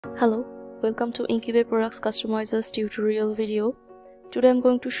Hello, welcome to InkyBay Products Customizers tutorial video. Today I'm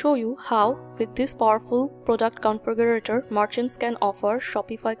going to show you how, with this powerful product configurator, merchants can offer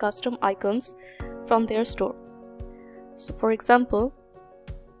Shopify custom icons from their store. So for example,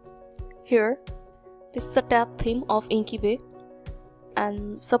 here, this is the tab theme of InkyBay,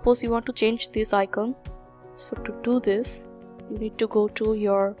 and suppose you want to change this icon. So to do this, you need to go to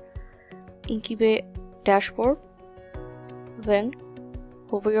your InkyBay dashboard, then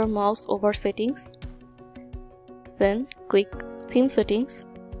hover your mouse over settings, then click theme settings.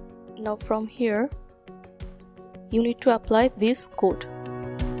 Now from here you need to apply this code.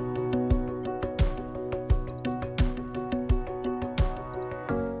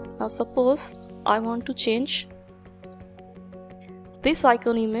 Now suppose I want to change this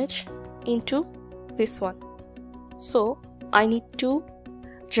icon image into this one, so I need to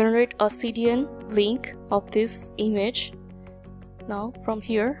generate a CDN link of this image. Now from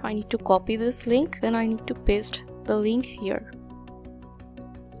here I need to copy this link, then I need to paste the link here,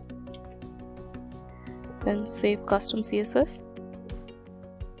 then save custom CSS.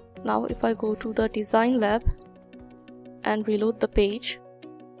 Now if I go to the design lab and reload the page,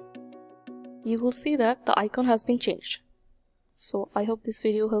 you will see that the icon has been changed. So I hope this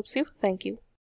video helps you. Thank you.